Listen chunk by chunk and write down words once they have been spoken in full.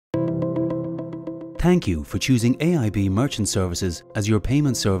Thank you for choosing AIB Merchant Services as your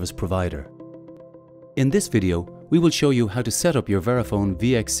payment service provider. In this video, we will show you how to set up your VeriFone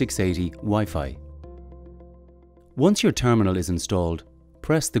Vx 680 Wi-Fi. Once your terminal is installed,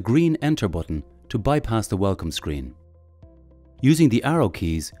 press the green Enter button to bypass the welcome screen. Using the arrow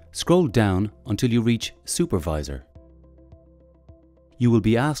keys, scroll down until you reach Supervisor. You will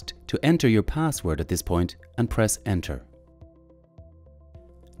be asked to enter your password at this point and press Enter.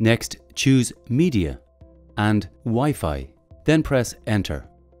 Next, choose Media and Wi-Fi, then press Enter.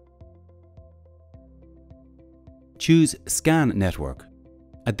 Choose Scan Network.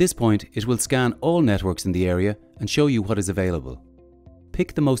 At this point, it will scan all networks in the area and show you what is available.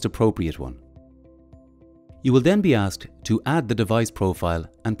 Pick the most appropriate one. You will then be asked to add the device profile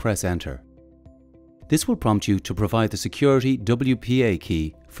and press Enter. This will prompt you to provide the security WPA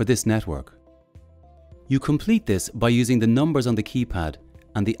key for this network. You complete this by using the numbers on the keypad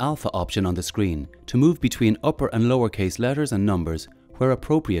and the alpha option on the screen to move between upper and lowercase letters and numbers where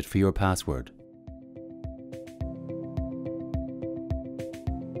appropriate for your password.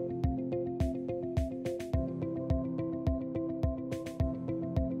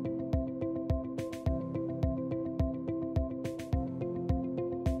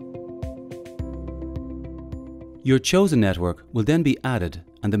 Your chosen network will then be added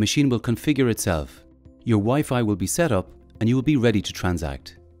and the machine will configure itself. Your Wi-Fi will be set up and you will be ready to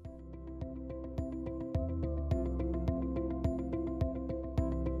transact.